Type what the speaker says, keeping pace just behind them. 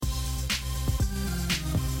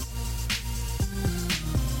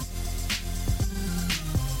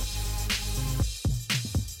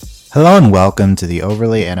Hello and welcome to the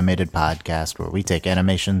Overly Animated Podcast, where we take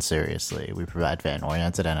animation seriously. We provide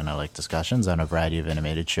fan-oriented and analytic discussions on a variety of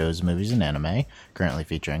animated shows, movies, and anime, currently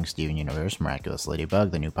featuring Steven Universe, Miraculous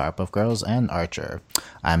Ladybug, The New Powerpuff Girls, and Archer.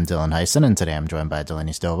 I'm Dylan Heisen, and today I'm joined by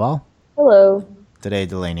Delaney Stovall. Hello. Today,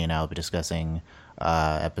 Delaney and I will be discussing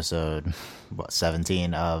episode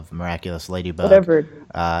 17 of Miraculous Ladybug. Whatever.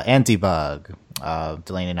 Antibug.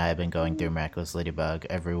 Delaney and I have been going through Miraculous Ladybug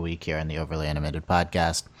every week here on the Overly Animated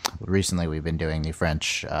Podcast. Recently, we've been doing the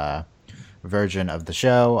French version of the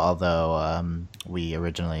show, although we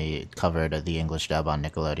originally covered the English dub on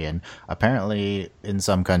Nickelodeon. Apparently, in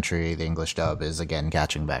some country, the English dub is again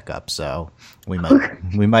catching back up, so we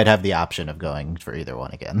might have the option of going for either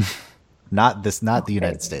one again. Not the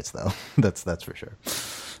United States, though. That's for sure.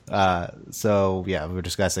 So yeah, we're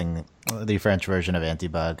discussing the French version of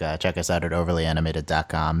Antibug. Check us out at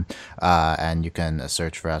overlyanimated.com, and you can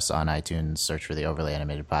search for us on iTunes. Search for the Overly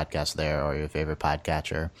Animated Podcast there, or your favorite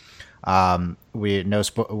podcatcher.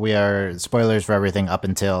 We are spoilers for everything up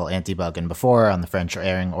until Antibug and before on the French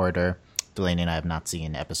airing order. Delaney and I have not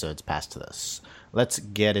seen episodes past this. Let's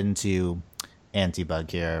get into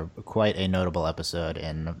Antibug here. Quite a notable episode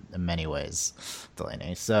in many ways,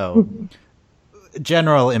 Delaney. So,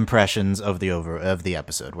 general impressions of the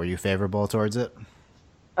episode. Were you favorable towards it?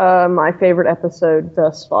 My favorite episode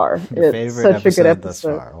thus far. It's such a good episode thus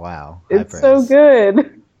far. Wow, it's so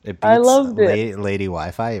good. It beats I loved it. Lady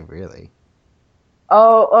Wi-Fi, really.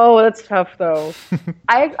 Oh, that's tough though.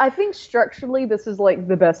 I think structurally this is like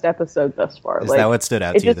the best episode thus far. Is that what stood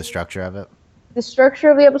out to you? The structure of it. The structure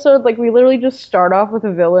of the episode, like, we literally just start off with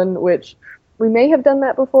a villain, which we may have done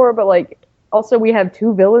that before, but, like, also we have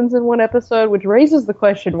two villains in one episode, which raises the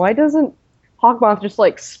question, why doesn't Hawkmoth just,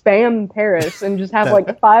 like, spam Paris and just have,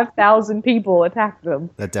 like, 5,000 people attack them?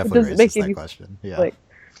 That definitely raises that question, yeah. Like,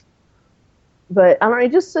 but, I don't know,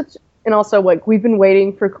 just such... And also, like, we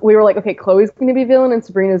were like, okay, Chloe's going to be a villain and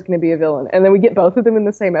Sabrina's going to be a villain. And then we get both of them in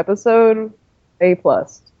the same episode. A+.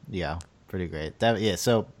 Yeah. Pretty great.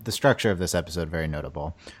 So the structure of this episode, very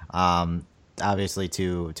notable. Obviously,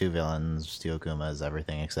 two villains, two Akumas,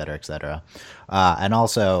 everything, etc., etc. And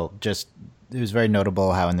also, just it was very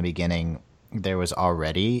notable how in the beginning there was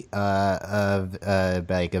already like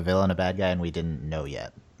a villain, a bad guy, and we didn't know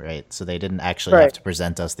yet, right? So they didn't actually have to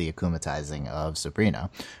present us the Akumatizing of Sabrina,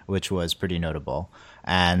 which was pretty notable,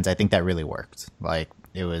 and I think that really worked. Like,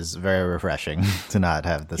 it was very refreshing to not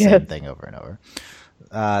have the same thing over and over.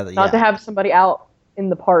 Not to have somebody out in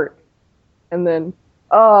the park and then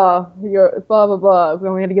you're blah blah blah. We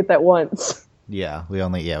only had to get that once. Yeah, we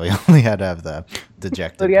only had to have the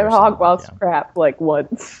dejected. So you have Hawkmoth's crap like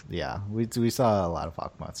once. Yeah, we saw a lot of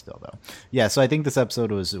Hawkmoth still though. Yeah, so I think this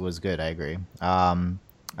episode was good. I agree.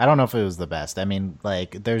 I don't know if it was the best. I mean,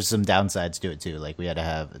 like, there's some downsides to it too. Like, we had to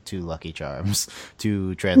have 2 Lucky Charms,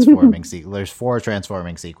 2 transforming there's 4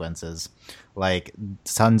 transforming sequences, like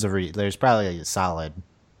tons of there's probably a solid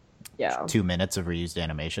 2 minutes of reused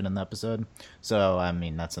animation in the episode. So I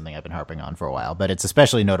mean, that's something I've been harping on for a while, but it's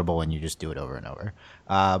especially notable when you just do it over and over.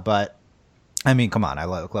 But I mean, come on,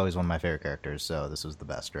 Chloe's one of my favorite characters, so this was the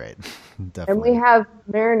best, right? Definitely. And we have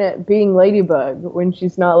Marinette being Ladybug when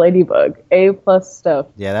she's not Ladybug. A+ stuff.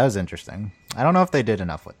 Yeah, that was interesting. I don't know if they did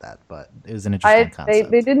enough with that, but it was an interesting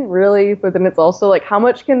concept. They didn't really, but then it's also like, how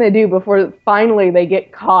much can they do before finally they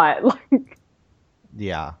get caught? Like,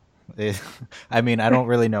 yeah. I mean, I don't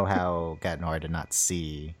really know how Cat Noir did not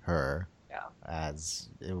see her as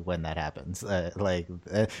when that happens.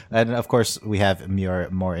 And of course we have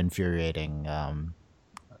more infuriating.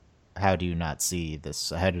 How do you not see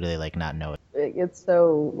this? How do they not know it? It's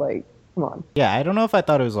so come on. Yeah, I don't know if I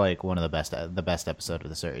thought it was one of the best episode of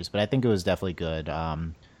the series, but I think it was definitely good.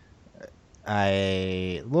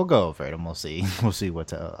 We'll go over it and we'll see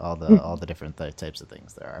what all the different types of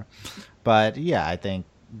things there are. But yeah, I think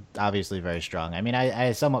obviously very strong. I mean,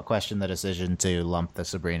 I somewhat question the decision to lump the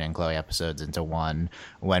Sabrina and Chloe episodes into one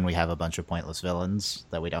when we have a bunch of pointless villains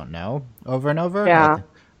that we don't know over and over. Yeah.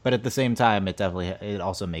 But at the same time, it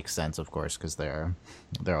also makes sense, of course, because they're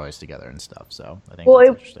always together and stuff. So I think that's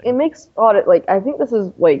interesting. It makes a lot of I think this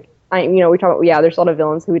is we talk about there's a lot of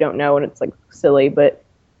villains who we don't know and it's silly, but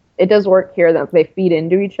it does work here that they feed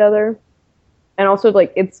into each other. And also,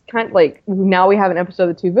 it's kind of now we have an episode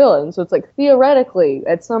of 2 villains, so it's theoretically,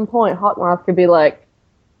 at some point, Hawkmoth could be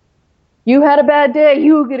you had a bad day,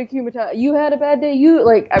 you get akumatized. You had a bad day, you,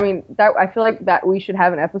 I feel like that we should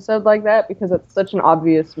have an episode like that, because it's such an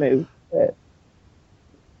obvious move.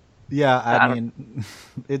 Yeah, I mean,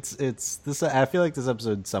 it's this. I feel like this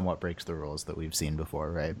episode somewhat breaks the rules that we've seen before,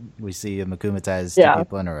 right? We see him akumatized 2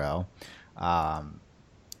 people in a row.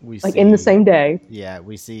 like in the same day. Yeah,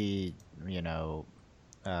 we see,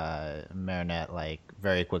 Marinette like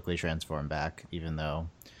very quickly transform back, even though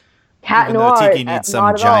Tiki needs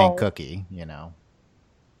some giant cookie,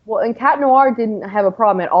 Well, and Cat Noir didn't have a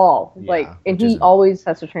problem at all. Yeah, and he always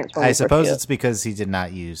has to transform. I suppose it's because he did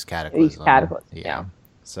not use Cataclysm. Yeah.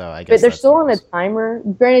 So I guess. But they're still on a timer.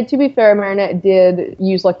 Granted, to be fair, Marinette did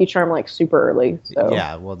use Lucky Charm like super early. So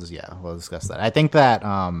yeah, we'll discuss that. I think that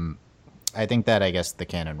I guess the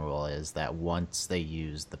canon rule is that once they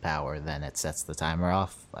use the power, then it sets the timer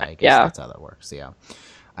off. I guess that's how that works. Yeah,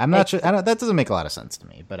 I'm not sure. That doesn't make a lot of sense to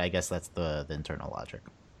me, but I guess that's the internal logic.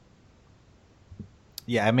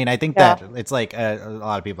 Yeah, I mean, I think that it's like a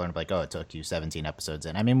lot of people are like, "Oh, it took you 17 episodes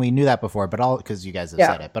in." I mean, we knew that before, but because you guys have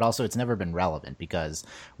said it. But also, it's never been relevant because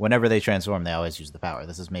whenever they transform, they always use the power.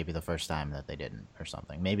 This is maybe the first time that they didn't, or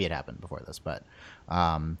something. Maybe it happened before this, but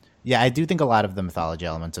yeah, I do think a lot of the mythology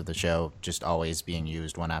elements of the show just always being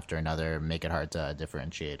used one after another make it hard to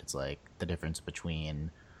differentiate. It's like the difference between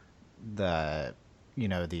the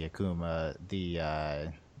Akuma,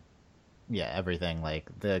 everything, like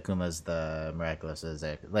the Akumas, the Miraculous,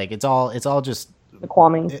 like it's all just the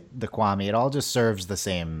Kwame. The Kwame, it all just serves the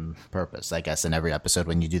same purpose, I guess, in every episode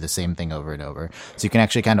when you do the same thing over and over. So you can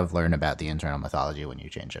actually kind of learn about the internal mythology when you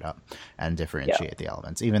change it up and differentiate the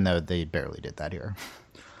elements, even though they barely did that here.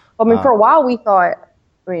 I mean, for a while we thought,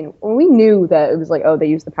 when we knew that it was like, oh, they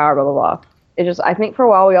used the power, blah, blah, blah. I think for a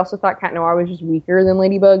while we also thought Cat Noir was just weaker than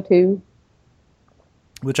Ladybug, too.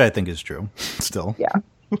 Which I think is true, still. Yeah.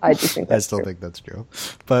 I do think that's think that's true.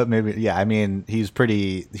 But maybe, yeah, I mean, he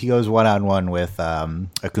goes one-on-one with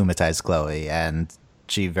Akumatized Chloe, and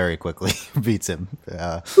she very quickly beats him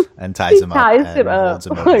and ties him up and holds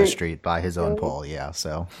him over the street by his own pole. Yeah,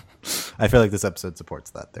 so I feel like this episode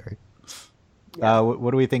supports that theory. Yeah.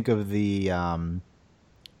 What do we think of their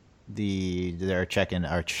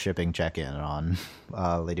shipping check-in on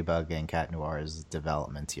Ladybug and Cat Noir's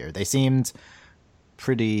development here? They seemed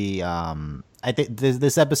pretty I think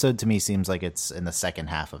this episode to me seems like it's in the second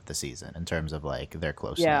half of the season in terms of like their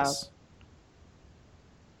closeness.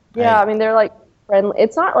 I mean, they're like friendly.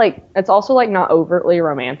 It's not like, it's also like not overtly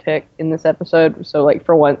romantic in this episode. So like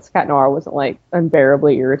for once, Cat Noir wasn't like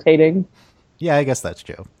unbearably irritating. Yeah, I guess that's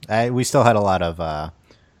true. We still had a lot of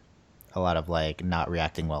like not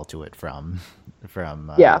reacting well to it from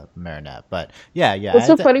Marinette, but yeah. It's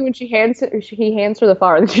so funny when he hands her the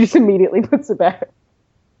flower and then she just immediately puts it back.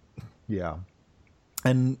 Yeah.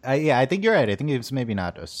 And I think you're right. I think it's maybe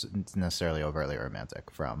not necessarily overtly romantic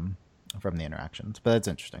from the interactions, but that's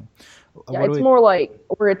interesting. Yeah, it's more like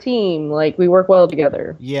we're a team, like we work well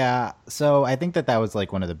together. Yeah, so I think that was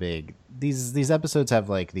like one of the big these episodes have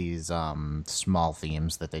like these small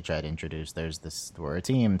themes that they try to introduce. There's this we're a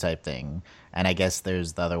team type thing, and I guess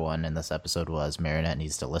there's the other one in this episode was Marinette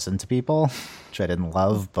needs to listen to people, which I didn't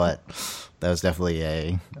love, but that was definitely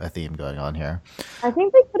a theme going on here. I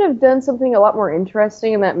think they could have done something a lot more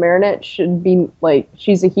interesting in that Marinette should be like,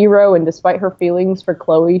 she's a hero, and despite her feelings for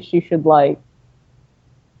Chloe, she should like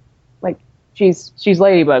she's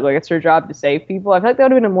Ladybug, like it's her job to save people. I feel like that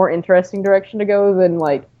would have been a more interesting direction to go than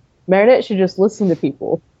like Marinette should just listen to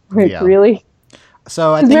people. Like really?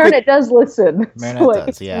 So I think Marinette does listen. Marinette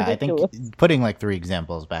does, yeah. Ridiculous. I think putting like 3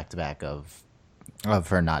 examples back to back of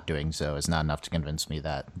her not doing so is not enough to convince me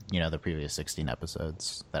that, the previous 16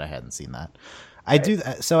 episodes that I hadn't seen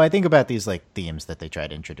that. So I think about these like themes that they try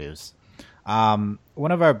to introduce.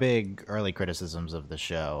 One of our big early criticisms of the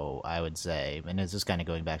show, I would say, and it's just kind of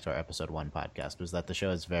going back to our episode 1 podcast, was that the show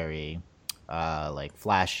is very like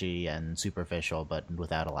flashy and superficial, but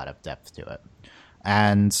without a lot of depth to it.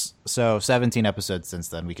 And so 17 episodes since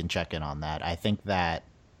then, we can check in on that. I think that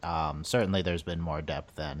certainly there's been more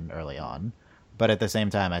depth than early on, but at the same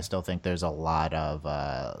time, I still think there's a lot of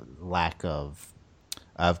lack of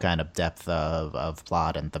kind of depth of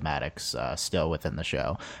plot and thematics still within the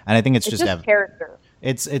show. And I think it's just character.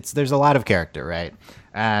 It's there's a lot of character, right?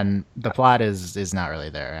 And the plot is not really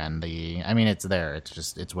there. And it's there.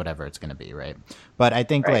 It's whatever it's going to be, right? But I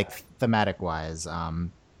think like thematic wise,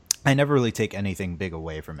 I never really take anything big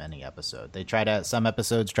away from any episode. Some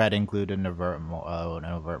episodes try to include an overt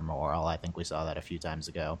moral. I think we saw that a few times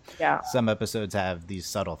ago. Yeah. Some episodes have these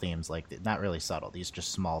subtle themes, like not really subtle, these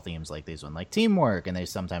just small themes like these one, like teamwork, and they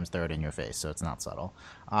sometimes throw it in your face, so it's not subtle.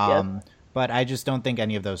 But I just don't think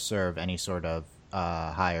any of those serve any sort of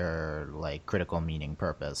higher like critical meaning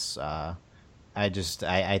purpose. I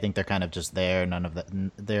think they're kind of just there. None of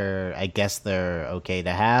that. I guess they're okay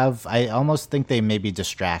to have. I almost think they maybe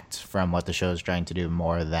distract from what the show is trying to do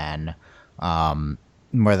more than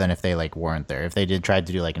more than if they like weren't there. If they did tried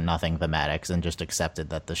to do like nothing thematics and just accepted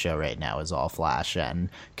that the show right now is all flash and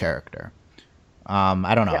character.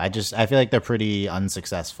 I don't know. Yeah. I feel like they're pretty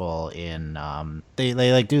unsuccessful in they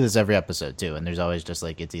like do this every episode too, and there's always just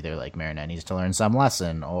like it's either like Marinette needs to learn some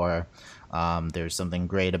lesson or there's something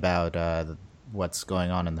great about what's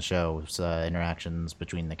going on in the show's interactions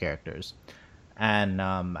between the characters. And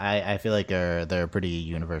I feel like they're pretty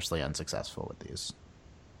universally unsuccessful with these.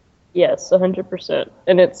 Yes, 100%.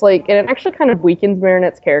 And it's like, and it actually kind of weakens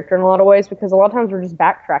Marinette's character in a lot of ways because a lot of times we're just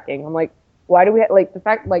backtracking. I'm like, why do we like the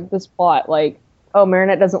fact like this plot like, oh,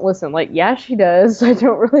 Marinette doesn't listen. Like, yeah, she does. I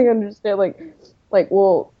don't really understand.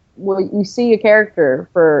 Well, you see a character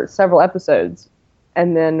for several episodes,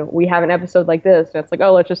 and then we have an episode like this, and it's like,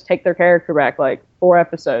 oh, let's just take their character back like 4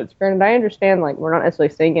 episodes. Granted, I understand like we're not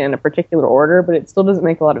necessarily seeing it in a particular order, but it still doesn't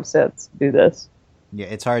make a lot of sense to do this. Yeah,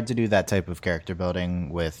 it's hard to do that type of character building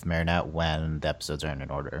with Marinette when the episodes aren't in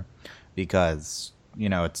order, because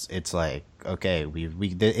it's like, okay,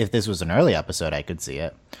 if this was an early episode, I could see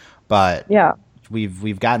it, but Yeah.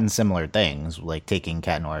 we've gotten similar things like taking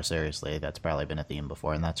Cat Noir seriously. That's probably been a theme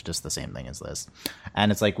before, and that's just the same thing as this.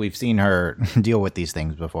 And it's like we've seen her deal with these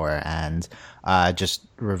things before, and just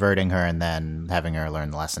reverting her and then having her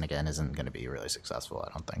learn the lesson again isn't going to be really successful,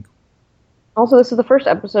 I don't think. Also, this is the first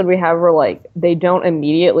episode we have where like they don't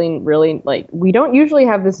immediately really like we don't usually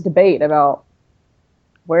have this debate about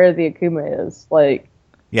where the Akuma is. Like,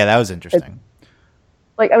 Yeah, that was interesting.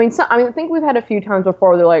 I mean, I think we've had a few times before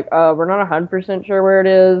where they're like, we're not 100% sure where it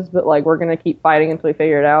is, but like we're gonna keep fighting until we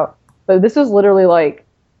figure it out. But this is literally like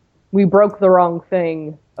we broke the wrong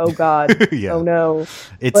thing. Oh God. Yeah. Oh no.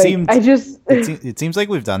 It Like, seemed I just it seems like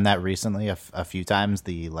we've done that recently a few times.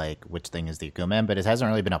 The like which thing is the Akuma, but it hasn't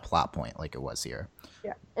really been a plot point like it was here.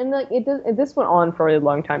 Yeah, and like this went on for a really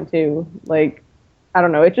long time too. Like, I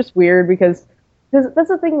don't know, it's just weird because that's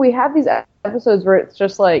the thing. We have these episodes where it's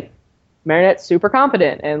just like Marinette's super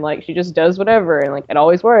competent and like she just does whatever and like it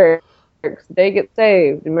always works. They get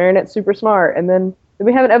saved and Marinette's super smart, and then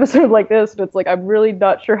we have an episode like this and it's like I'm really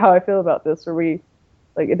not sure how I feel about this. Or we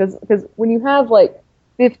like it doesn't, because when you have like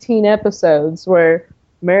 15 episodes where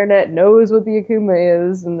Marinette knows what the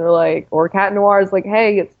Akuma is, and they're like, or Cat Noir is like,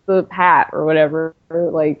 hey, it's the hat or whatever,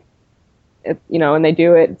 like, and they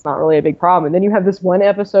do it. It's not really a big problem. And then you have this one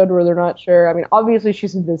episode where they're not sure. I mean, obviously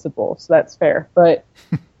she's invisible, so that's fair, but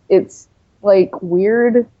it's like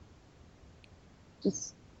weird,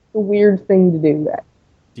 just a weird thing to do that.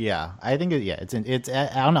 Yeah, I think it's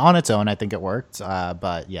on its own. I think it worked,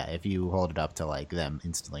 but yeah, if you hold it up to like them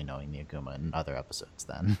instantly knowing the Akuma in other episodes,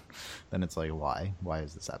 then it's like why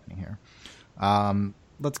is this happening here?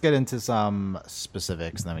 Let's get into some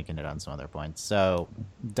specifics, and then we can hit on some other points. So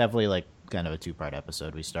definitely like kind of a 2-part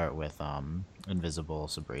episode. We start with Invisible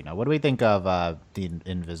Sabrina. What do we think of the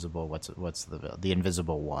Invisible? What's the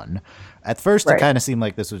Invisible One? At first, Right. It kind of seemed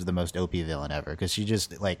like this was the most OP villain ever because she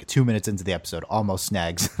just like 2 minutes into the episode almost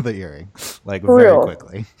snags the earring like For very real.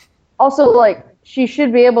 quickly. Also, like, she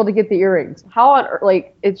should be able to get the earrings. How on earth,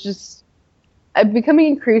 like, it's just, I'm becoming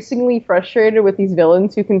increasingly frustrated with these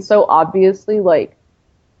villains who can so obviously, like,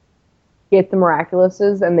 get the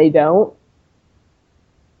miraculouses and they don't.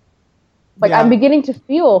 Like, Yeah. I'm beginning to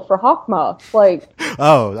feel for Hawkmoth. Like,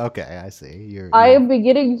 Oh, okay, I see. I am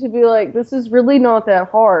beginning to be like, this is really not that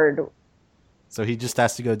hard. So he just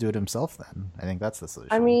has to go do it himself then. I think that's the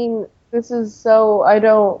solution. I mean, this is so,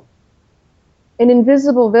 an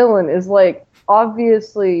invisible villain is like,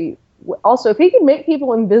 obviously, also, if he can make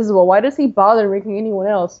people invisible, why does he bother making anyone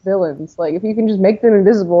else villains? Like, if you can just make them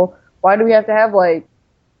invisible, why do we have to have, like,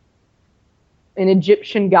 an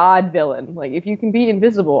Egyptian god villain? Like, if you can be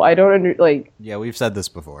invisible, I don't Yeah, we've said this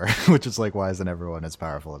before, which is like, why isn't everyone as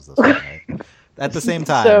powerful as this one, right? At the same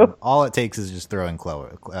time, So- all it takes is just throwing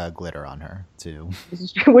glitter on her, too.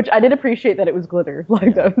 which I did appreciate that it was glitter.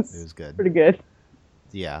 Like, that It was was good. pretty good.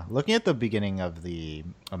 Yeah, looking at the beginning of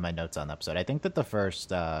my notes on the episode, I think that the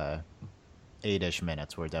first 8-ish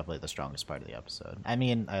minutes were definitely the strongest part of the episode. I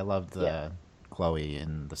mean, I loved the Chloe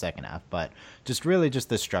in the second half, but just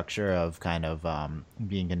the structure of kind of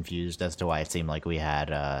being confused as to why it seemed like we had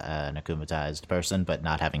an akumatized person, but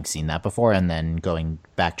not having seen that before, and then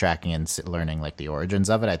backtracking and learning like the origins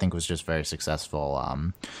of it, I think was just very successful,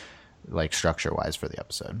 like structure wise for the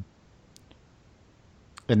episode.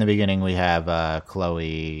 In the beginning, we have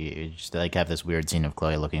Chloe just like have this weird scene of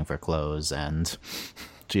Chloe looking for clothes, and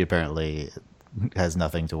she apparently has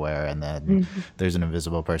nothing to wear. And then there's an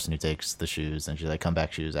invisible person who takes the shoes, and she's like, "Come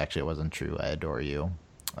back, shoes. Actually, it wasn't true. I adore you."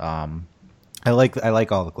 I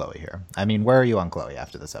like all the Chloe here. I mean, where are you on Chloe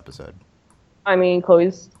after this episode?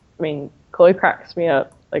 Chloe cracks me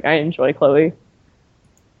up. Like, I enjoy Chloe.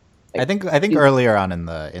 I think earlier on in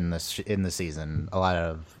the season, a lot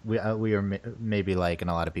of we were maybe like, and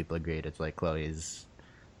a lot of people agreed, it's like Chloe's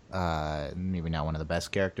maybe not one of the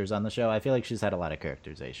best characters on the show. I feel like she's had a lot of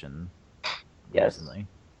characterization recently.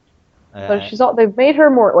 So they've made her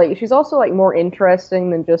more like, she's also like more interesting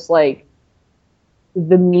than just like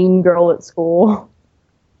the mean girl at school.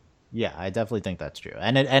 Yeah, I definitely think that's true,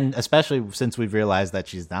 and especially since we've realized that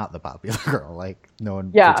she's not the popular girl, like no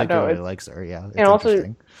one particularly likes her. Yeah, it's and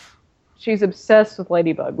also she's obsessed with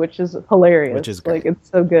Ladybug, which is hilarious. Which is great. Like, it's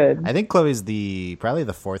so good. I think Chloe's probably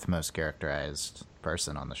the fourth most characterized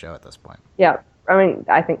person on the show at this point. Yeah, I mean,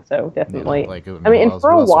 I think so, definitely. Yeah, like, and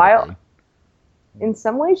for a while, in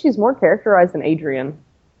some ways, she's more characterized than Adrien,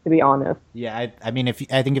 to be honest. Yeah, I mean,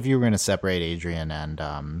 I think if you were going to separate Adrien and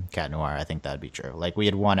Cat Noir, I think that'd be true. Like, we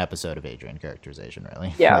had one episode of Adrien characterization,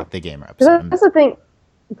 really. Yeah. Like, the gamer episode. That's the thing.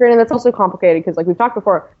 Granted, that's also complicated because, like we've talked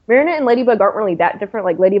before, Marinette and Ladybug aren't really that different.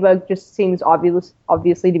 Like, Ladybug just seems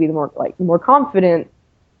obviously to be the more confident,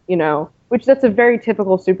 which that's a very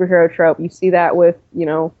typical superhero trope. You see that with,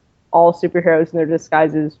 all superheroes in their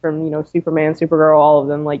disguises from, Superman, Supergirl, all of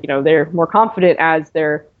them. Like, they're more confident as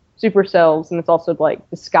their super selves, and it's also like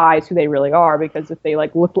disguise who they really are, because if they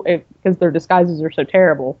like because their disguises are so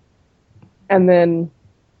terrible. And then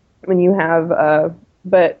when you have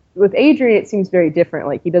but with Adrien it seems very different.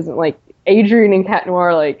 Like, he doesn't, like, Adrien and Cat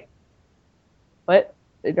Noir, like, what?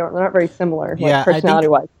 They're not very similar, like, personality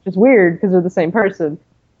wise, which is weird because they're the same person.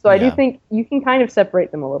 So I do think you can kind of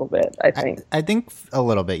separate them a little bit, I think. I think a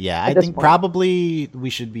little bit, yeah. I think probably we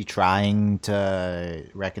should be trying to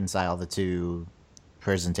reconcile the two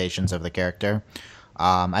presentations of the character.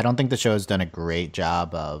 I don't think the show has done a great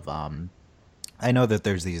job of I know that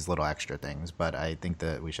there's these little extra things, but I think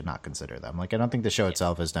that we should not consider them. Like, I don't think the show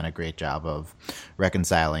itself has done a great job of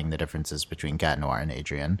reconciling the differences between Cat Noir and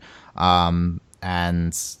Adrien. And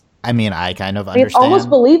I mean, I kind of understand. It's almost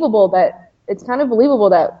believable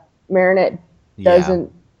that Marinette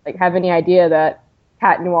doesn't like have any idea that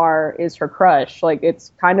Cat Noir is her crush. Like,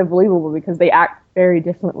 it's kind of believable because they act very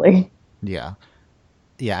differently. Yeah.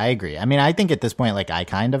 Yeah, I agree. I mean, I think at this point, like, I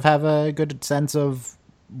kind of have a good sense of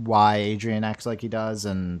why Adrien acts like he does,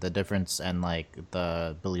 and the difference, and like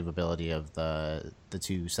the believability of the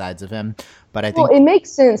two sides of him. But I think it makes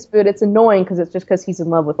sense, but it's annoying because it's just because he's in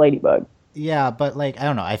love with Ladybug. Yeah, but like, I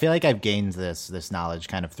don't know. I feel like I've gained this knowledge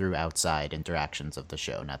kind of through outside interactions of the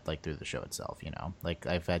show, not like through the show itself. Like,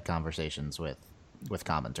 I've had conversations with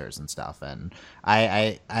commenters and stuff, and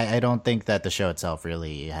I don't think that the show itself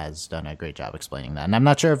really has done a great job explaining that, and I'm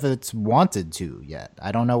not sure if it's wanted to yet.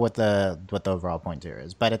 I don't know what the overall point here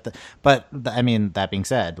is, but I mean, that being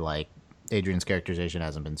said, like, Adrien's characterization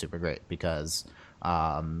hasn't been super great because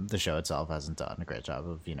the show itself hasn't done a great job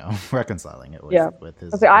of reconciling it with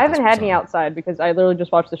his. I haven't had any outside because I literally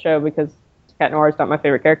just watched the show because Cat Noir is not my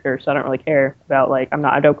favorite character, so I don't really care about, like,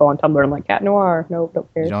 I don't go on Tumblr and I'm like, Cat Noir, nope,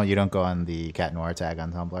 don't care. You don't go on the Cat Noir tag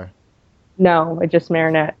on Tumblr? No, it's just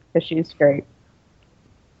Marinette because she's great.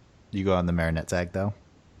 You go on the Marinette tag though?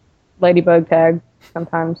 Ladybug tag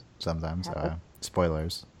sometimes.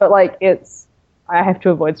 Spoilers. But like, I have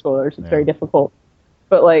to avoid spoilers. It's very difficult.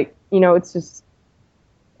 But like, it's just.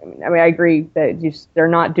 I mean, I agree that they're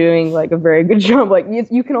not doing like a very good job. Like,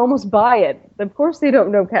 you can almost buy it. Of course, they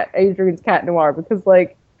don't know Adrien's Cat Noir because,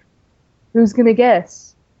 like, who's gonna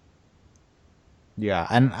guess? Yeah,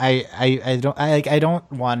 and I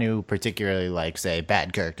don't want to particularly like say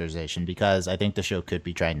bad characterization because I think the show could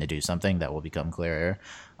be trying to do something that will become clearer.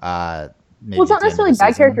 It's not necessarily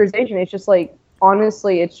bad characterization. It's just like,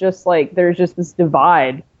 honestly, it's just like there's just this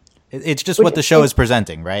divide. It's just what the show is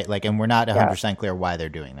presenting, right? Like, and we're not 100% clear why they're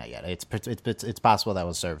doing that yet. It's possible that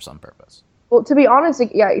will serve some purpose. Well, to be honest,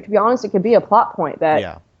 it could be a plot point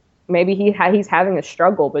that maybe he's having a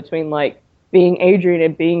struggle between like being Adrien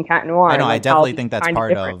and being Cat Noir. I know. I definitely think that's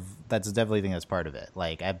part of. That's part of it.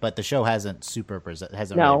 Like, but the show hasn't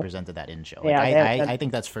really presented that in show. Like, I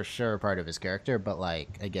think that's for sure part of his character. But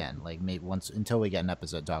like, again, like, maybe until we get an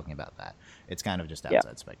episode talking about that, it's kind of just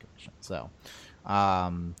outside speculation. So.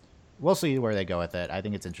 We'll see where they go with it. I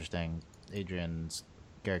think it's interesting. Adrien's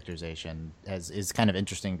characterization is kind of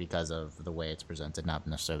interesting because of the way it's presented, not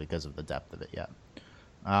necessarily because of the depth of it yet.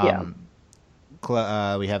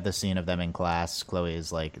 We have the scene of them in class. Chloe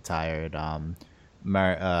is like tired. We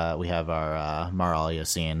have our Maralia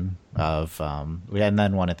scene of and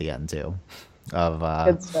then one at the end too,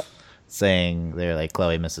 of saying they're like,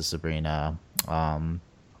 Chloe misses Sabrina.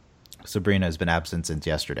 Sabrina has been absent since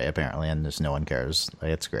yesterday, apparently, and just no one cares.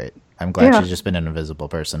 Like, it's great. I'm glad she's just been an invisible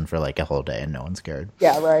person for like a whole day and no one's cared.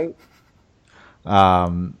 Yeah, right.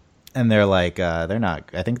 And they're like, they're not.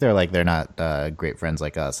 I think they're not great friends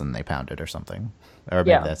like us, and they pound it or something. Or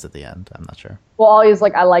maybe Yeah. that's at the end. I'm not sure. Well, Ollie's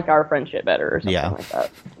like, I like our friendship better or something Yeah. like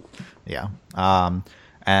that. Yeah.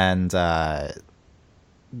 And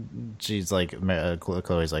she's like,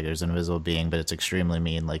 Chloe's like, there's an invisible being, but it's extremely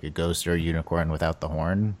mean, like a ghost or a unicorn without the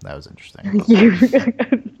horn. That was interesting.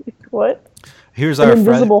 What? Here's An our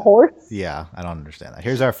invisible horse? Yeah, I don't understand that.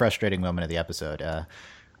 Here's our frustrating moment of the episode.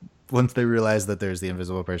 Once they realize that there's the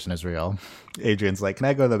invisible person is real, Adrian's like, "Can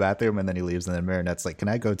I go to the bathroom?" And then he leaves, and then Marinette's like, "Can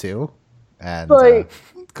I go too?" And Like,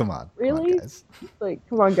 come on, really? guys. Like,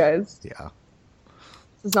 come on, guys. Yeah.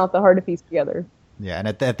 This is not that hard to piece together. Yeah, and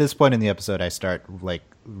at this point in the episode, I start like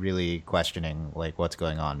really questioning like what's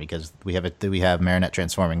going on, because we have Marinette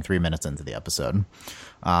transforming 3 minutes into the episode.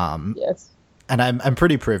 Yes. And I'm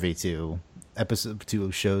pretty privy to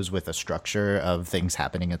shows with a structure of things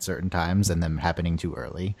happening at certain times and them happening too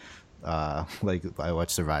early. Like I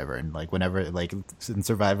watch Survivor, and like whenever, like in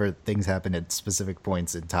Survivor, things happen at specific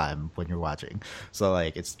points in time when you're watching. So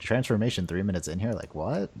like it's transformation 3 minutes in here, like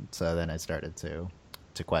what? So then I started to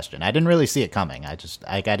question. I didn't really see it coming. I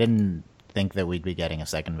didn't think that we'd be getting a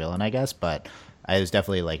second villain, I guess, but it was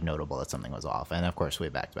definitely like notable that something was off. And of course we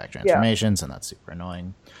have back-to-back transformations, and that's super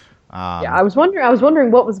annoying. Yeah, I was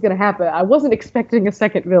wondering what was going to happen. I wasn't expecting a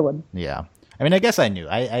second villain. Yeah. I mean, I guess I knew.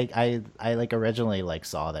 I like originally like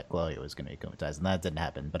saw that Chloe was going to be comatized, and that didn't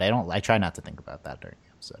happen. But I try not to think about that during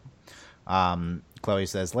the episode. Chloe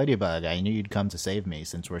says, "Ladybug, I knew you'd come to save me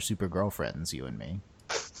since we're super girlfriends, you and me."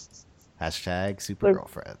 Hashtag super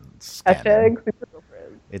girlfriends. Hashtag super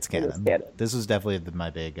girlfriends. It's canon. This was definitely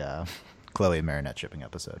my big Chloe Marinette shipping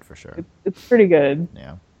episode for sure. It's pretty good.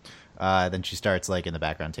 Yeah. Then she starts like in the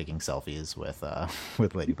background taking selfies with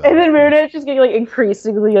Ladybug. And then Marinette's just getting like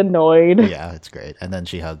increasingly annoyed. Yeah, it's great. And then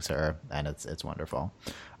she hugs her, and it's wonderful.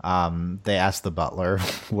 They ask the butler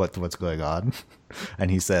what's going on,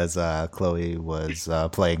 and he says Chloe was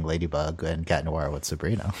playing Ladybug and Cat Noir with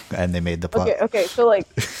Sabrina, and they made the plot. Okay, so like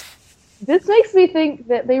this makes me think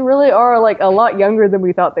that they really are like a lot younger than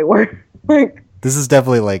we thought they were. Like, this is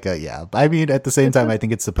definitely like yeah. I mean, at the same time, I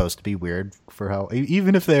think it's supposed to be weird for how,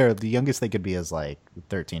 even if they're the youngest they could be is like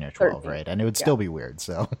 13 or 12, 13. Right? And it would still be weird.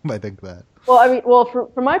 So I think that. Well, I mean,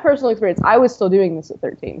 from my personal experience, I was still doing this at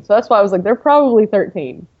 13, so that's why I was like, they're probably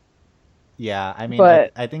 13. Yeah, I mean,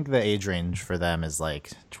 but I think the age range for them is like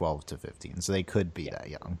 12 to 15, so they could be that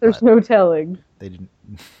young. There's no telling. They didn't.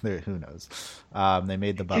 Who knows? They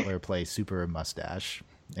made the butler play Super Mustache,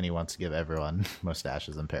 and he wants to give everyone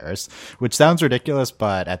mustaches in Paris, which sounds ridiculous,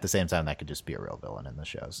 but at the same time, that could just be a real villain in the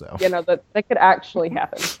show. So that could actually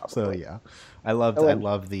happen. Probably. So yeah, I love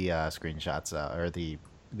the screenshots or the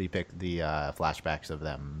flashbacks of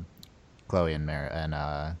them, Chloe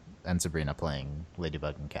and Sabrina playing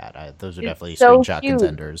Ladybug and Cat. Those are definitely screenshot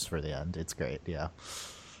contenders for the end. It's great. Yeah.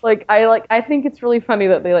 I think it's really funny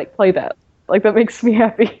that they like play that. Like that makes me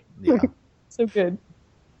happy. Yeah. So good.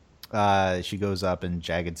 She goes up and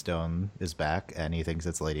Jagged Stone is back, and he thinks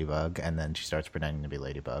it's Ladybug, and then she starts pretending to be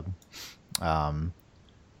Ladybug.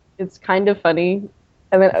 It's kind of funny.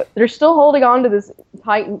 And then they're still holding on to this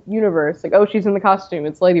tight universe. Like, oh, she's in the costume.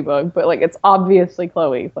 It's Ladybug. But, like, it's obviously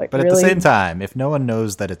Chloe. Like, but really? At the same time, if no one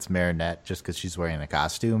knows that it's Marinette just because she's wearing the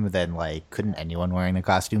costume, then, like, couldn't anyone wearing the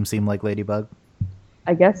costume seem like Ladybug?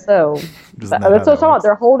 I guess so. That's what I'm talking about.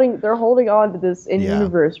 They're holding on to this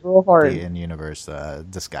in-universe real hard. The in-universe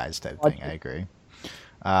disguise type thing. I agree.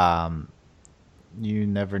 You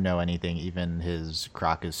never know anything. Even his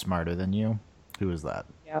croc is smarter than you. Who is that?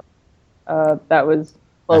 Yeah. That was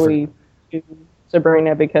Chloe to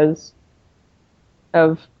Sabrina because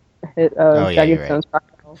of Jagged Stone's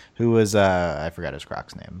crocodile. Who was I forgot his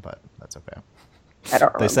croc's name, but that's okay. I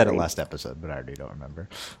don't remember. They said it last episode, but I already don't remember.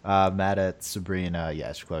 Mad at Sabrina.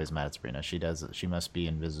 Yes, Chloe's mad at Sabrina. She must be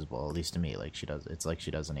invisible, at least to me. Like she does. It's like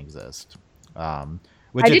she doesn't exist. I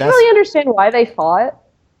didn't really understand why they fought.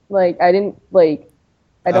 Like I didn't like.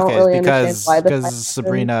 I don't really understand why because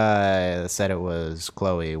Sabrina said it was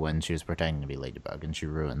Chloe when she was pretending to be Ladybug, and she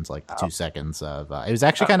ruins like the 2 seconds of. It was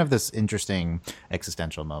actually kind of this interesting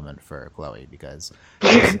existential moment for Chloe because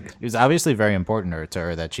it was obviously very important to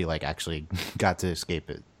her that she like actually got to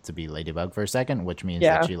escape it to be Ladybug for a second, which means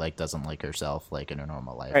that she like doesn't like herself like in her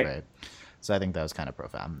normal life, right? So I think that was kind of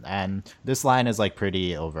profound. And this line is like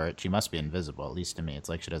pretty overt. She must be invisible, at least to me. It's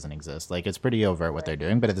like she doesn't exist. Like it's pretty overt what they're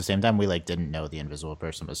doing, but at the same time, we like didn't know the invisible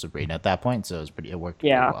person was Sabrina at that point, so it worked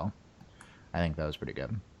pretty well. I think that was pretty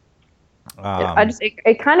good.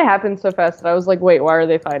 It kind of happened so fast that I was like, wait, why are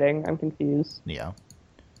they fighting? I'm confused. Yeah.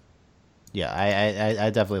 Yeah, I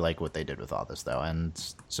definitely like what they did with all this though, and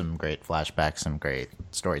some great flashbacks, some great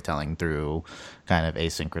storytelling through kind of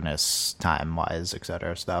asynchronous time wise,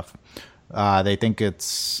 etc. stuff. They think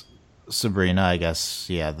it's Sabrina, I guess.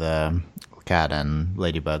 Yeah, the cat and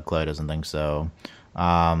Ladybug. Chloe doesn't think so.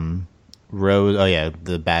 Rose. Oh yeah,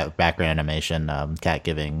 the background animation. Cat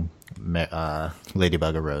giving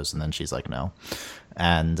Ladybug a rose, and then she's like no,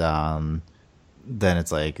 and then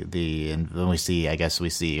it's like when we see, I guess we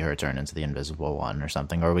see her turn into the Invisible One or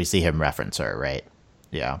something, or we see him reference her, right?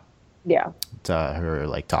 Yeah. Yeah. To her,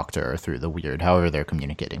 like, talk to her through the weird, however they're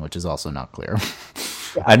communicating, which is also not clear.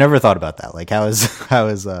 Yeah. I never thought about that. Like, how is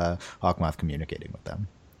Hawkmoth communicating with them?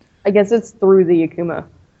 I guess it's through the Akuma.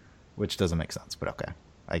 Which doesn't make sense, but okay.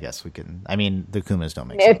 I guess we can. I mean, the Kumas don't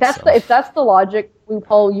make If sense. if that's the logic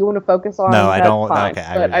loophole you want to focus on, no, I that's don't. Fine.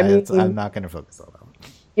 Okay, but I'm not going to focus on that.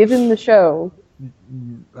 Given the show,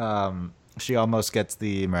 she almost gets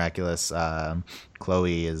the miraculous.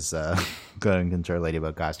 Chloe is going into her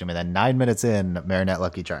Ladybug costume, and then 9 minutes in, Marinette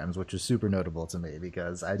Lucky Charms, which is super notable to me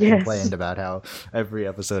because I complained about how every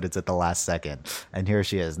episode it's at the last second, and here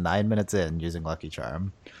she is, 9 minutes in, using Lucky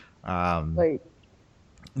Charm. like,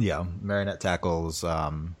 Yeah, Marinette tackles.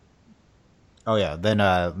 Oh yeah, then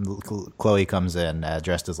Chloe comes in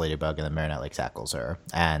dressed as Ladybug, and then Marinette like tackles her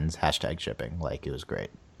and hashtag shipping. Like, it was great,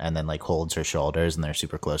 and then like holds her shoulders, and they're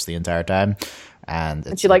super close the entire time.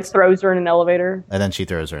 And she like throws her in an elevator, and then she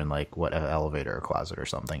throws her in like what, an elevator or closet or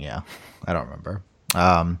something. Yeah, I don't remember.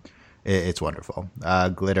 It's wonderful.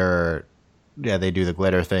 Glitter. Yeah, they do the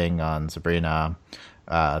glitter thing on Sabrina.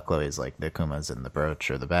 Chloe's like the Kuma's in the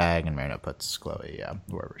brooch or the bag, and Marinette puts Chloe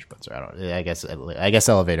wherever she puts her. I guess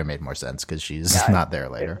elevator made more sense because she's not there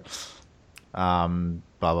later.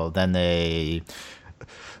 Then they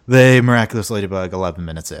miraculous Ladybug 11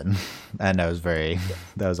 minutes in, and that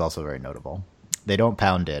was also very notable. They don't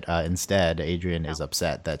pound it. Instead, Adrian is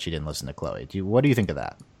upset that she didn't listen to Chloe. What do you think of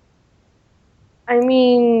that? I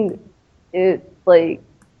mean, it's like,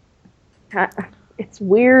 it's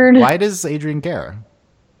weird. Why does Adrian care?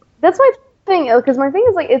 That's my thing, because my thing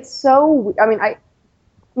is like, it's so. I mean,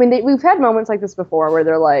 we've had moments like this before where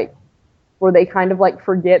they're like, where they kind of like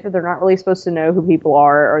forget that they're not really supposed to know who people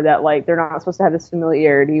are, or that like they're not supposed to have this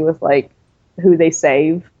familiarity with like who they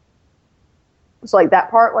save. So like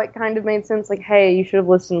that part like kind of made sense. Like, hey, you should have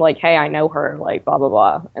listened. Like, hey, I know her. Like, blah blah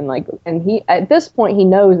blah. And like, and he at this point he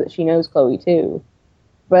knows that she knows Chloe too,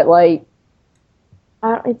 but like,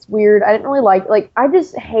 it's weird. I didn't really like. I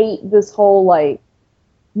just hate this whole like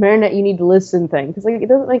Marinette, you need to listen thing, because like it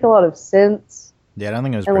doesn't make a lot of sense. Yeah, I don't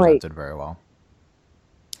think it was presented very well.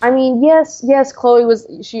 I mean, yes, Chloe was.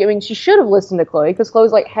 She should have listened to Chloe, because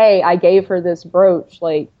Chloe's like, hey, I gave her this brooch.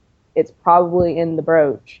 Like, it's probably in the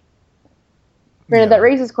brooch. Granted, that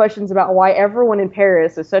raises questions about why everyone in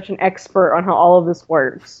Paris is such an expert on how all of this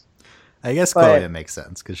works. I guess Chloe, it makes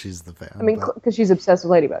sense because she's the fan. I mean, because she's obsessed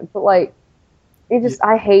with Ladybug. But like,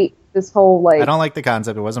 I hate this whole like. I don't like the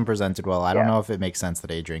concept. It wasn't presented well. I don't know if it makes sense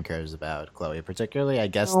that Adrian cares about Chloe particularly. I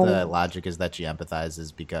guess the logic is that she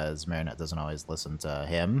empathizes because Marinette doesn't always listen to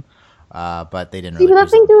him. But they didn't. See, but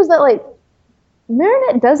the thing too is that like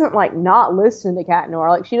Marinette doesn't like not listen to Cat Noir.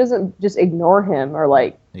 Like, she doesn't just ignore him or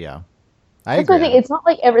like. Yeah. That's what I think. It's not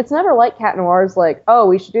like it's never like Cat Noir's like, oh,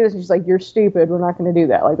 we should do this, and she's like, you're stupid, we're not going to do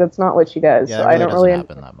that. Like, that's not what she does. Yeah, so really I don't really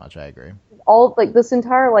happen that much. I agree. All like this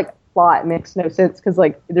entire like plot makes no sense because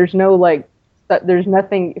like there's no like there's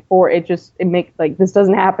nothing for it. It makes like this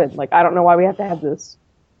doesn't happen. Like, I don't know why we have to have this.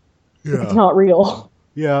 Yeah. It's not real.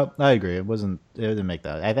 Yeah, I agree. It didn't make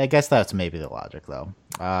that. I guess that's maybe the logic though.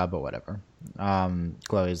 But whatever.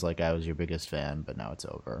 Chloe's like, I was your biggest fan, but now it's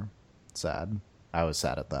over. Sad. I was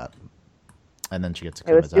sad at that. And then she gets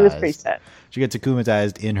akumatized. It was pretty sad. She gets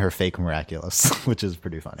akumatized in her fake miraculous, which is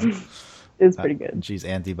pretty funny. It's pretty good. She's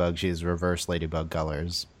anti-bug. She's reverse Ladybug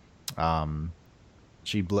colors.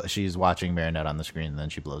 She's watching Marinette on the screen, and then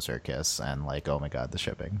she blows her a kiss, and like, oh my god, the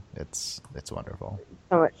shipping. It's wonderful.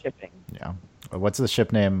 So much shipping. Yeah. What's the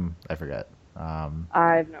ship name? I forget. I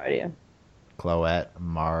have no idea. Chloette,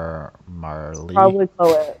 Marley. Probably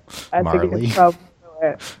Chloette. Marley. Think it's probably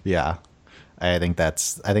Chloette. Yeah. I think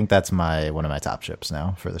that's one of my top ships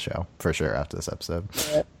now for the show, for sure, after this episode.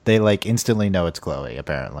 Yeah. They like instantly know it's Chloe,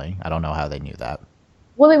 apparently. I don't know how they knew that.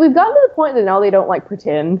 Well, we've gotten to the point that now they don't like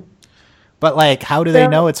pretend. But like, how do they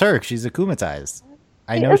know it's her? She's akumatized.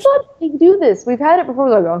 I know. It's not they do this. We've had it before.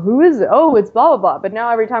 We're like, oh, who is it? Oh, it's blah blah blah. But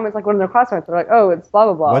now every time it's like one of their classmates, they're like, oh, it's blah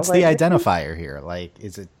blah blah. What's the identifier here? Like,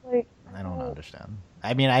 is it? Like, I don't understand.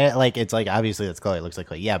 I mean, it's like obviously that's Chloe. It looks like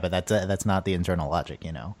Chloe. Yeah, but that's not the internal logic,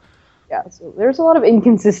 you know. Yeah, so there's a lot of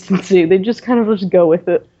inconsistency. They just kind of just go with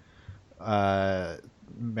it.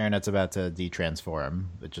 Marinette's about to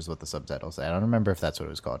de-transform, which is what the subtitles say. I don't remember if that's what it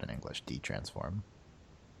was called in English, de-transform.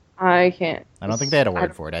 I can't. I don't think they had a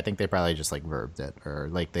word for it. I think they probably just like verbed it, or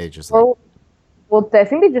like they just Well, I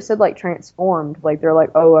think they just said like transformed. Like they're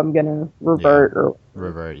like, oh, I'm gonna revert or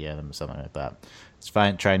revert, yeah, something like that. It's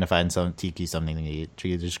fine trying to find Tiki something to eat.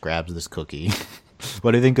 She just grabs this cookie.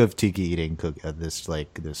 What do you think of Tiki eating this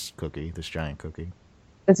giant cookie?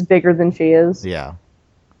 it's bigger than she is. Yeah.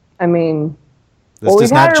 I mean, This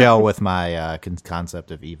does not gel with my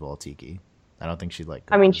concept of evil Tiki. I don't think she'd like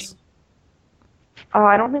cookies. I mean,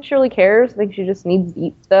 I don't think she really cares. I think she just needs to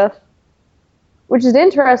eat stuff, which is an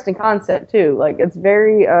interesting concept too. Like it's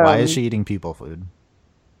very. Why is she eating people food?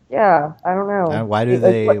 Yeah, I don't know. Why do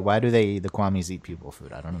the Kwamis eat people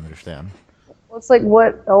food? I don't understand. Well, it's like,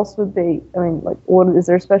 what else would they? I mean, like, what is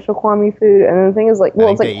there special Kwami food? And the thing is, like,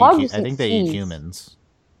 well, it's like I think they eat humans.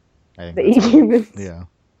 They eat humans. Yeah.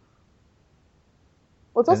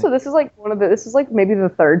 Well, it's also this is like maybe the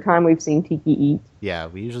third time we've seen Tiki eat. Yeah,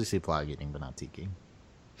 we usually see Plog eating, but not Tiki.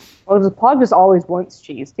 Well, Plog just always wants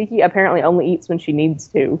cheese. Tiki apparently only eats when she needs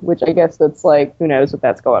to, which I guess that's like, who knows what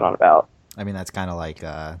that's going on about. I mean, that's kind of like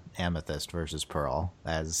Amethyst versus Pearl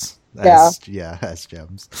as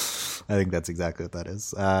gems. I think that's exactly what that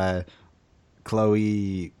is.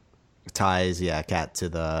 Chloe ties Cat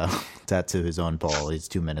to his own pole. He's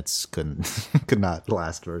 2 minutes could not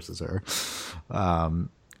last versus her.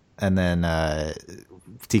 And then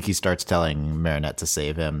Tiki starts telling Marinette to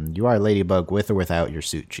save him. You are Ladybug with or without your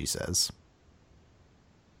suit, she says.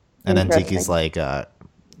 And then Tiki's like,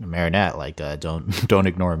 Marinette, like, don't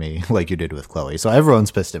ignore me like you did with Chloe. So everyone's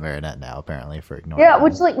pissed at Marinette now, apparently, for ignoring. Yeah,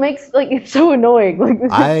 which like makes like it's so annoying. Like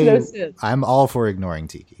this makes no sense. I'm all for ignoring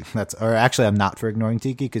Tiki. Actually, I'm not for ignoring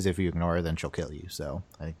Tiki because if you ignore her, then she'll kill you. So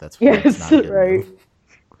I think that's not a good right. move.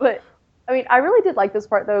 But I mean, I really did like this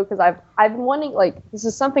part though because I've been wanting, like, this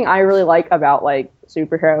is something I really like about like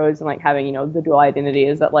superheroes and like having the dual identity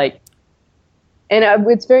is that like. And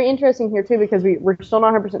it's very interesting here too because we're still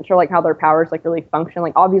not 100% sure like how their powers like really function.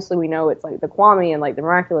 Like obviously we know it's like the Kwami and like the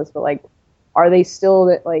Miraculous, but like are they still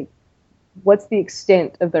that like what's the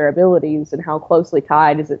extent of their abilities and how closely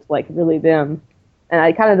tied is it to like really them? And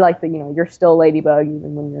I kind of like that you're still Ladybug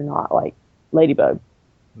even when you're not like Ladybug.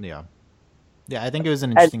 Yeah, I think it was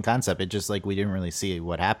an interesting concept. It just like we didn't really see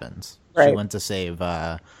what happens. Right. She went to save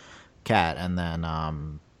Cat, and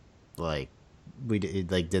then like. We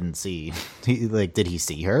didn't see. Did he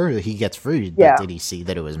see her? He gets freed. Yeah. Did he see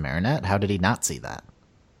that it was Marinette? How did he not see that?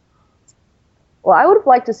 Well, I would have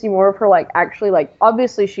liked to see more of her. Like actually, like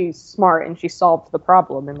obviously she's smart and she solved the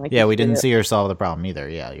problem. And like we didn't see her solve the problem either.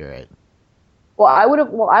 Yeah, you're right. Well, I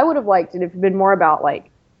would have liked it if it had been more about like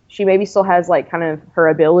she maybe still has like kind of her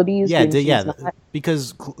abilities. Yeah,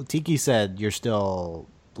 because Tiki said you're still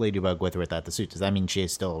Ladybug with or without the suit. Does that mean she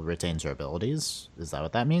still retains her abilities? Is that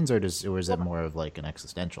what that means, or is it more of like an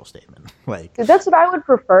existential statement? Like that's what I would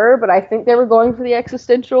prefer, but I think they were going for the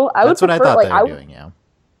existential. That's what I thought they were doing. Yeah,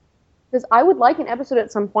 because I would like an episode at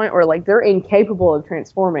some point where like they're incapable of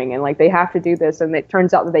transforming and like they have to do this, and it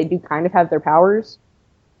turns out that they do kind of have their powers.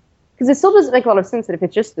 Because it still doesn't make a lot of sense that if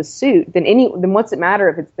it's just the suit, then what's it matter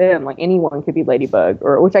if it's them? Like anyone could be Ladybug,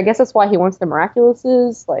 or which I guess that's why he wants the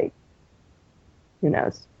Miraculouses. Like. Who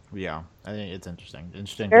knows? Yeah, I think it's interesting.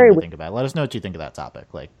 Interesting Very to think about. Let us know what you think of that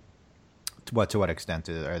topic. Like, to what extent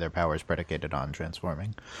are their powers predicated on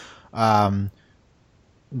transforming?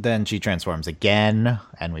 Then she transforms again,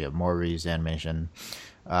 and we have more reused animation.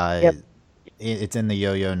 Yep. It's in the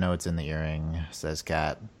yo-yo. No, it's in the earring. Says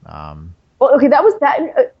Cat. Well, okay, that was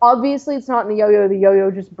that. Obviously, it's not in the yo-yo. The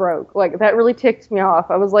yo-yo just broke. Like that really ticked me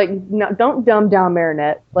off. I was like, no, don't dumb down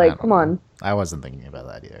Marinette. Like, come on. I wasn't thinking about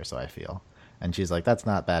that either. So I feel. And she's like, "That's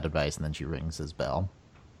not bad advice." And then she rings his bell.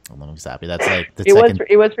 And then he's happy. That's like the second.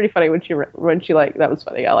 It was pretty funny when she like that was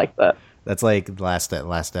funny. I like that. That's like the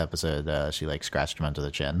last episode. She like scratched him under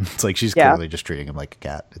the chin. It's like she's clearly just treating him like a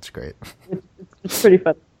cat. It's great. It's pretty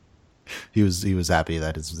funny. He was happy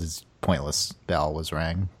that his pointless bell was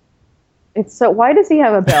rang. It's so. Why does he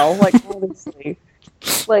have a bell? Like obviously,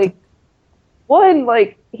 like one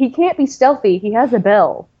like he can't be stealthy. He has a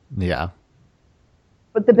bell. Yeah.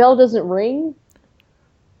 But the bell doesn't ring?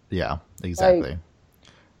 Yeah, exactly.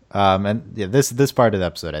 And yeah, this part of the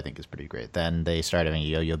episode I think is pretty great. Then they start having a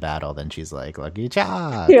yo-yo battle. Then she's like, "Lucky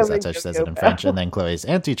charm," because that's how she says it in French. And then Chloe's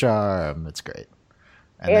anti-charm. It's great.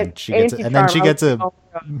 And then she gets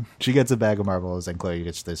a bag of marbles, and Chloe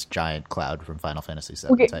gets this giant Cloud from Final Fantasy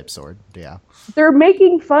VII type sword. Yeah, they're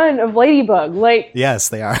making fun of Ladybug. Like, yes,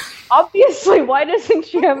 they are. Obviously, why doesn't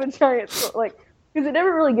she have a giant sword? Like. Because it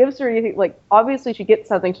never really gives her anything. Like, obviously she gets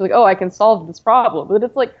something. She's like, oh, I can solve this problem. But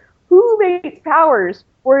it's like, who makes powers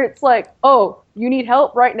where it's like, oh, you need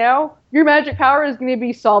help right now? Your magic power is going to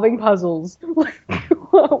be solving puzzles.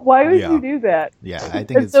 Why would you do that? Yeah, I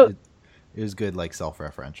think it was good, like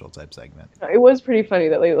self-referential type segment. It was pretty funny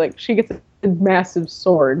that she gets a massive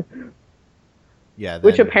sword. Yeah,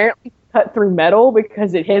 which apparently cut through metal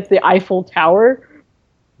because it hit the Eiffel Tower.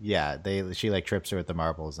 Yeah, she like trips her with the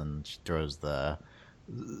marbles and she throws the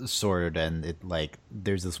sword, and it like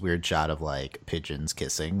there's this weird shot of like pigeons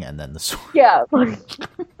kissing and then the sword. Yeah,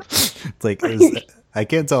 it's like I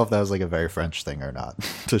can't tell if that was like a very French thing or not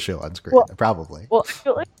to show on screen. Well, probably. Well, I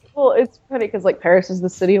feel like it's funny because like Paris is the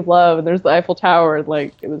city of love, and there's the Eiffel Tower, and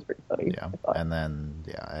like it was pretty funny. Yeah, and then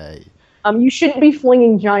you shouldn't be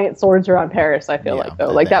flinging giant swords around Paris. I feel like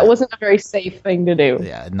though, that wasn't a very safe thing to do.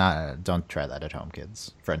 Yeah, don't try that at home,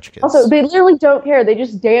 kids. French kids. Also, they literally don't care. They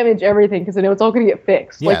just damage everything because they know it's all going to get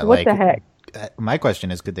fixed. Yeah, what the heck? My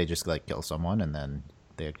question is, could they just like kill someone and then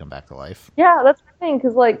they'd come back to life? Yeah, that's the thing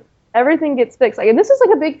because like everything gets fixed. Like, and this is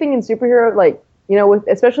like a big thing in superhero, like with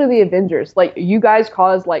especially the Avengers. Like, you guys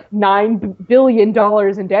caused like $9 billion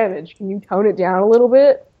in damage. Can you tone it down a little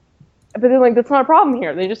bit? But then, like, that's not a problem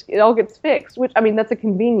here. It all gets fixed, which, I mean, that's a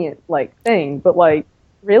convenient, like, thing. But, like,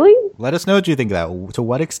 really? Let us know what you think of that. To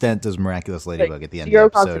what extent does Miraculous Ladybug at the end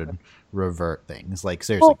of the episode revert things? Like,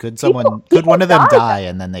 seriously, could one of them die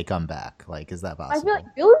and then they come back? Like, is that possible? I feel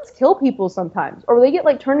like villains kill people sometimes. Or they get,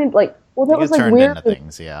 like, turned into, like, well, that was, like, weird. Into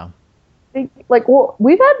things, yeah. Like, well,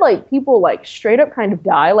 we've had, like, people, like, straight up kind of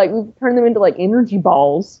die. Like, we've turned them into, like, energy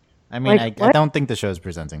balls. I mean, like, I don't think the show's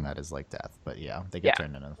presenting that as like death, but yeah, they get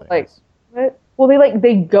turned into things. Like, what? Well,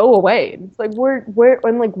 they go away. It's like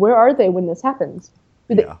where are they when this happens?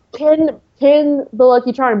 Can the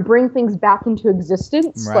Lucky Charm bring things back into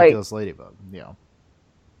existence? Miraculous Ladybug, yeah.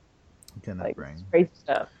 Can that bring crazy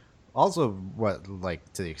stuff? Also, what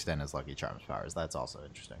like to the extent as Lucky Charm's powers, that's also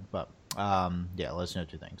interesting. But let's know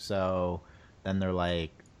two things. So then they're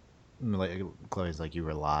like Chloe's like, you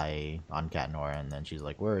rely on Cat Noir, and then she's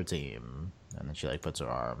like, we're a team, and then she like puts her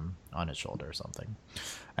arm on his shoulder or something,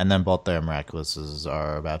 and then both their Miraculouses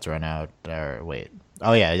are about to run out. Or wait,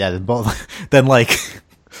 both. Then like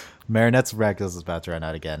Marinette's Miraculous is about to run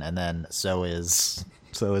out again, and then so is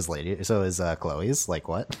Chloe's. Like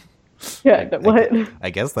what? Yeah, what? I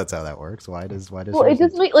guess that's how that works. Why does? Well, it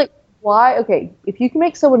doesn't make like why? Okay, if you can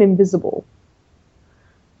make someone invisible.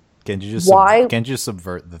 Can't you just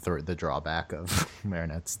subvert the drawback of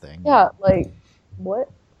Marinette's thing? Yeah, like what?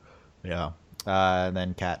 Yeah. And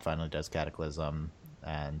then Cat finally does Cataclysm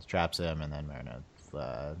and traps him, and then Marinette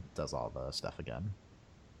does all the stuff again.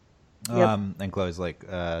 Yep. And Chloe's like,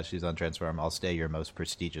 she's on Transform. I'll stay your most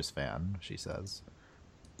prestigious fan, she says.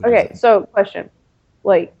 Okay, so question.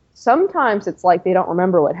 Like, sometimes it's like they don't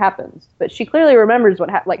remember what happens, but she clearly remembers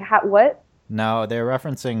what happened. Like, what? No, they're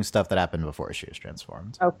referencing stuff that happened before she was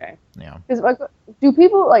transformed. Okay. Yeah. Like, do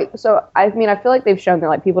people like? So I mean, I feel like they've shown that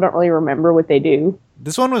like people don't really remember what they do.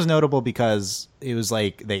 This one was notable because it was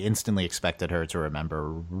like they instantly expected her to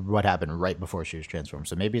remember what happened right before she was transformed.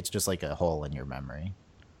 So maybe it's just like a hole in your memory.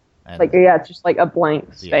 And it's just like a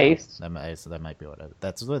blank space. Yeah, that might be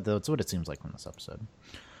that's what it seems like from this episode.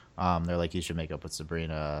 They're like, you should make up with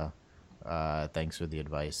Sabrina. Thanks for the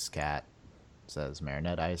advice, Cat, says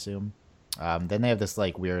Marinette, I assume. Then they have this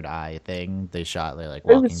like weird eye thing. They like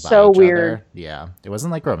walking by each other. Yeah, it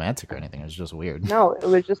wasn't like romantic or anything. It was just weird. No, it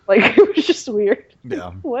was just like weird.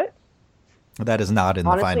 Yeah. What? That is not in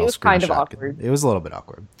Honestly, the final it was screenshot. kind of awkward. It was a little bit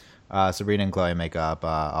awkward. Sabrina and Chloe make up.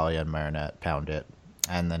 Alia and Marinette pound it,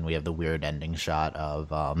 and then we have the weird ending shot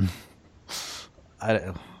of I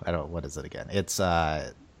don't. What is it again? It's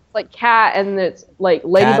like Cat, and it's like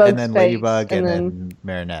Ladybug, and then Ladybug, and then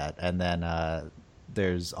Marinette, and then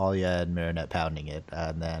there's Alia and Marinette pounding it,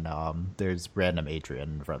 and then there's random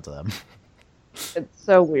Adrian in front of them. It's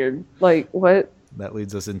so weird. Like, what? That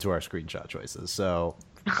leads us into our screenshot choices. So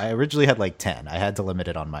I originally had like 10. I had to limit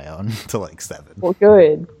it on my own to like 7. Well,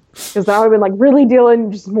 good, because I would have been like really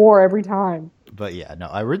dealing just more every time. But yeah, no.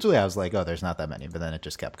 Originally I was like, oh, there's not that many, but then it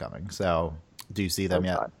just kept coming. So do you see them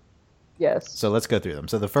yet? God. Yes. So let's go through them.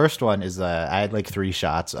 So the first one is I had like 3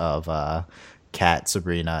 shots of Cat,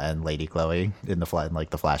 Sabrina, and Lady Chloe in the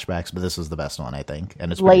flashbacks, but this was the best one, I think,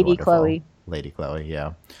 and it's Lady wonderful. Chloe. Lady Chloe,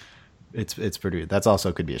 yeah, it's pretty. That's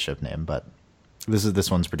also could be a ship name, but this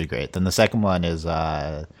one's pretty great. Then the second one is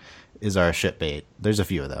our ship bait. There's a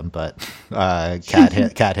few of them, but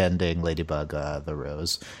Cat handing Ladybug the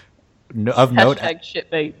rose. Of note,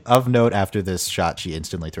 shitbait. Of note, after this shot, she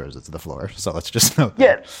instantly throws it to the floor. So let's just note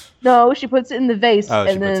that. Yeah. No, she puts it in the vase. Oh,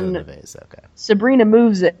 and she then puts it in the vase. Okay. Sabrina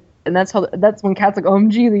moves it, and that's when Cat's like,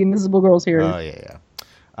 "OMG, the Invisible Girl's here." Oh yeah.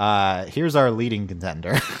 Here's our leading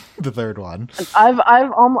contender, the third one.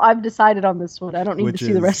 I've decided on this one. I don't need to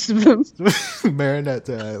see the rest of them. Marinette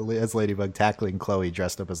as Ladybug tackling Chloe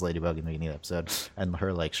dressed up as Ladybug in the beginning of the episode, and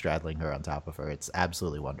her like straddling her on top of her. It's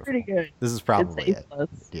absolutely wonderful. Pretty good. This is probably it. Plus.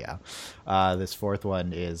 Yeah. This fourth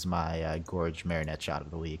one is my gorge Marinette shot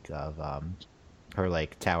of the week of her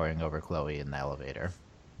like towering over Chloe in the elevator.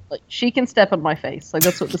 Like she can step on my face. Like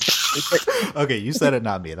that's what this is. Like, okay, you said it,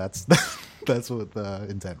 not me. That's what the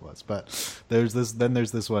intent was. But there's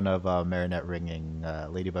this one of Marinette ringing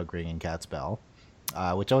Ladybug ringing Cat's bell,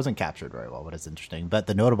 which I wasn't captured very well, but it's interesting. But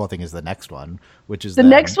the notable thing is the next one, which is the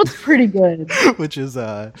next one's pretty good. Which is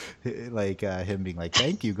like him being like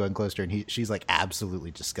thank you, going closer, and she's like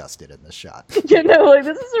absolutely disgusted in this shot. You know, like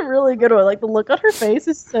this is a really good one. Like the look on her face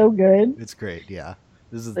is so good. It's great, yeah.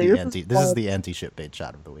 This is like, this is the anti-ship bait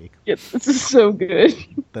shot of the week. Yep, this is so good.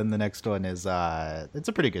 Then the next one is it's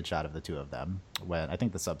a pretty good shot of the two of them. When I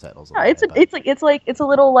think the subtitles. It's a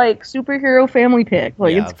little like superhero family pic.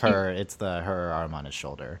 Like yeah, it's her arm on his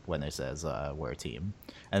shoulder when it says we're a team.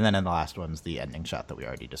 And then in the last one's the ending shot that we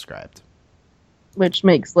already described, which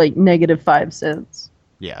makes like -5 cents.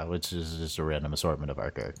 Yeah, which is just a random assortment of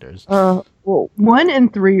our characters. Well, 1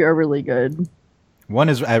 and 3 are really good. One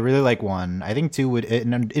is I really like 1. I think 2 would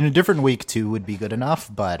in a different week 2 would be good enough,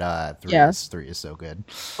 but 3 is so good.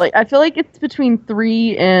 Like I feel like it's between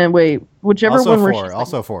 3 and whichever also one. 4.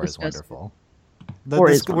 Also 4 is wonderful.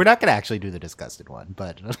 We're not gonna actually do the disgusted one,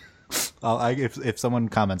 but if someone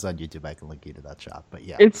comments on YouTube, I can link you to that shop. But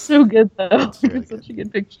yeah, it's so good though. It's really such a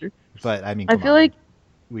good picture. But I mean, I feel like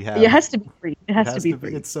we have. It has to be free. It has to be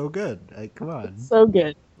free. It's so good. Like, come on. It's so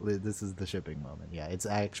good. This is the shipping moment. Yeah, it's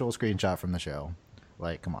actual screenshot from the show.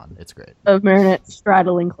 Like, come on, it's great. Of Marinette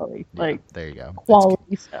straddling Chloe. Yeah, like, there you go.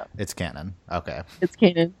 Quality stuff. It's canon. Okay. It's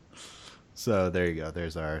canon. So there you go.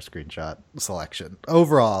 There's our screenshot selection.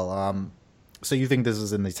 Overall, so you think this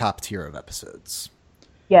is in the top tier of episodes?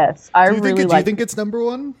 Yes, Do you think it's number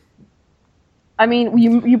 1? I mean,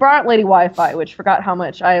 you brought up Lady Wi-Fi, which forgot how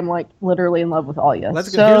much I am like literally in love with Alia. Let's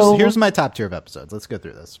go. Here's my top tier of episodes. Let's go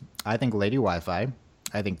through this. I think Lady Wi-Fi.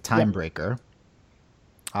 I think Timebreaker.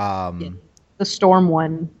 Yeah. The Storm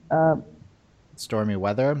one. Stormy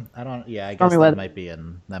Weather. I guess that might be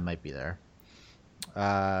in. That might be there.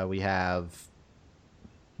 We have.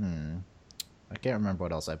 I can't remember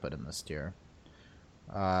what else I put in this tier.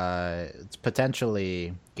 It's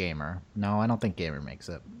potentially Gamer. No, I don't think Gamer makes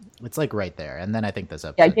it. It's like right there, and then I think this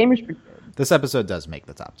episode. Yeah, Gamer's pretty good. This episode does make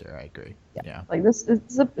the top tier. I agree. Yeah. Like this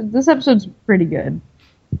episode's pretty good.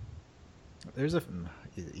 There's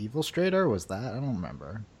Evil Strader. Was that? I don't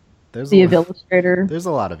remember. There's the Illustrator. There's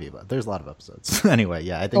a lot of Eva. There's a lot of episodes. Anyway,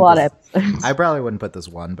 yeah, I think a lot of episodes. I probably wouldn't put this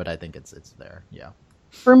one, but I think it's there. Yeah.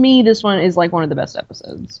 For me, this one is like one of the best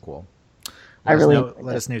episodes. Cool. Let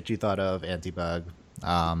us know what you thought of Antibug,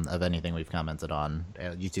 of anything we've commented on.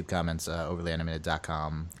 YouTube comments,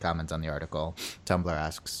 overlyanimated.com, comments on the article, Tumblr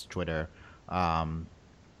asks, Twitter. And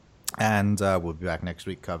we'll be back next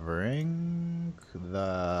week covering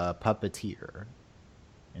The Puppeteer.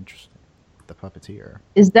 Interesting. The Puppeteer.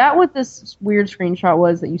 Is that what this weird screenshot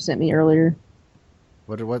was that you sent me earlier?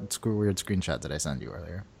 What weird screenshot did I send you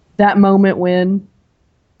earlier? That moment when...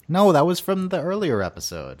 No, that was from the earlier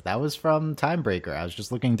episode. That was from Timebreaker. I was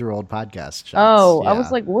just looking through old podcast shots. Oh, yeah. I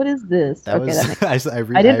was like, what is this? I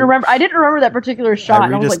didn't remember that particular shot. I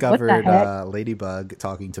rediscovered and I was like, what the heck? Ladybug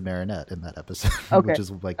talking to Marinette in that episode, okay. which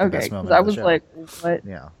is like the best moment I of the was show. like, what?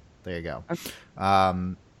 Yeah, there you go. Okay.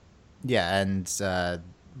 Yeah, and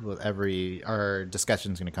our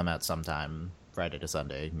discussion's going to come out sometime Friday to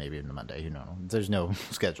Sunday, maybe even Monday. Who knows? There's no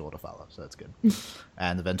schedule to follow, so that's good.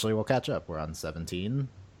 And eventually we'll catch up. We're on 17,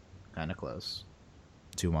 kind of close.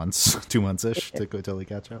 2 months, 2 months-ish to go totally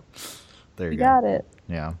catch up. There you go. Got it.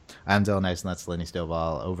 Yeah. I'm Dylan Nice, and that's Lenny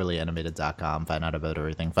Stovall, overlyanimated.com. Find out about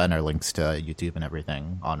everything. Find our links to YouTube and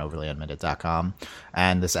everything on overlyanimated.com.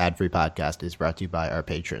 And this ad-free podcast is brought to you by our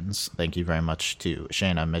patrons. Thank you very much to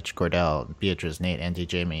Shayna, Mitch, Cordell, Beatrice, Nate, Andy,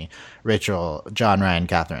 Jamie, Rachel, John, Ryan,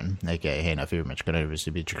 Catherine, a.k.a. Hannah, Fever, Mitch,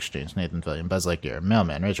 University, Beatrix, James, Nathan, William, Buzz Lightyear,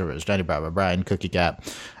 Mailman, Rachel Rose, Johnny Bravo, Brian, Cookie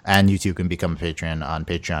Cat, and you too can become a patron on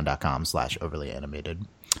patreon.com/overlyanimated.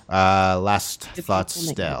 Last thoughts,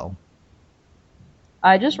 Stell.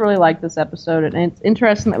 I just really like this episode, and it's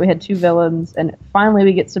interesting that we had 2 villains, and finally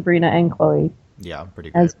we get Sabrina and Chloe. Yeah, pretty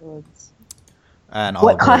good. As villains. And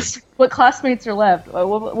what classmates are left?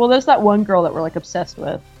 Well, there's that one girl that we're like obsessed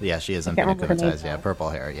with. Yeah, she is hypnotized. Yeah, purple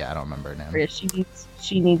hair. Yeah, I don't remember her name. Yeah,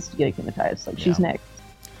 she needs to get hypnotized. Like she's next.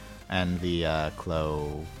 And the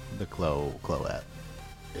Chloette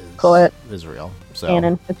Chloette is real. So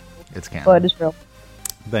canon. It's canon. Chloette is real.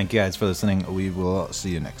 Thank you guys for listening. We will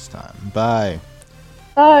see you next time. Bye.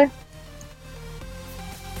 Bye.